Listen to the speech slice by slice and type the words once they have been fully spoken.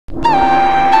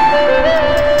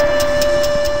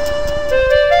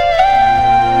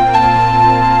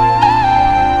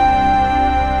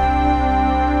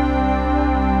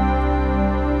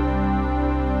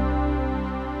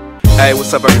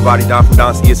What's up, everybody? Don from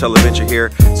Don's ESL Adventure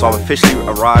here. So I've officially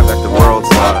arrived at the world's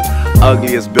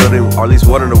ugliest building, or at least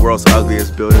one of the world's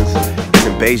ugliest buildings. It's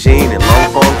in Beijing, in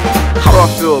Langfang. How do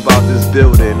I feel about this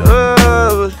building?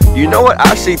 You know what? I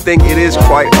actually think it is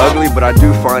quite ugly, but I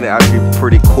do find it actually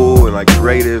pretty cool and like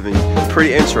creative and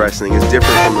pretty interesting. It's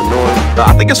different from the norm.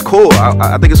 I think it's cool.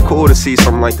 I think it's cool to see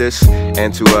something like this,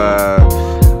 and to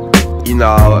you know,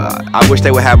 I wish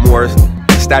they would have more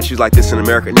statues like this in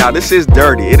America. Now this is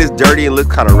dirty. It is dirty and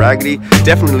looks kind of raggedy.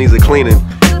 Definitely needs a cleaning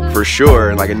for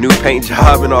sure, like a new paint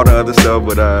job and all the other stuff.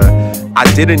 But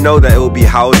I didn't know that it would be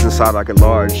housed inside like a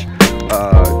large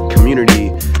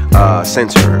community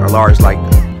center, a large like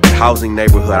housing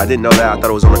neighborhood. I didn't know that. I thought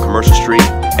it was on a commercial street.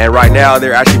 And right now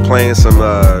they're actually playing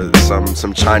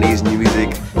some Chinese music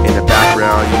in the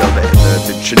background. You know,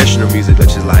 the traditional music,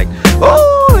 which is like,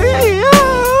 oh yeah.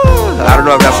 I don't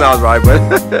know if that sounds right, but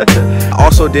I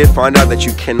also did find out that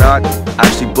you cannot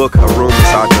actually book a room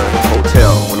inside the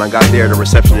hotel. When I got there, the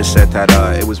receptionist said that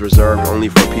it was reserved only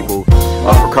for people,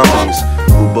 for companies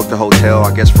who booked the hotel,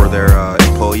 I guess for their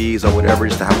employees or whatever,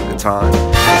 just to have a good time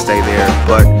and stay there.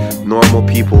 But normal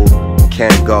people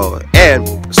can't go. And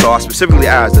so I specifically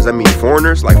asked, does that mean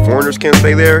foreigners? Like foreigners can't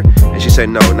stay there? And she said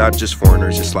no, not just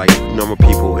foreigners, just like normal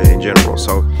people in general.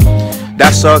 So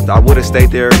that sucked. I would have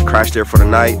stayed there, crashed there for the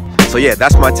night. So yeah,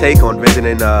 that's my take on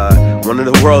visiting one of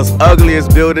the world's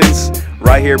ugliest buildings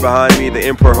right here behind me, the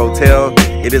Emperor Hotel.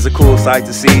 It is a cool sight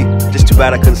to see. Just too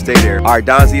bad I couldn't stay there. All right,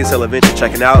 Don's ESL Adventure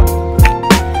checking out.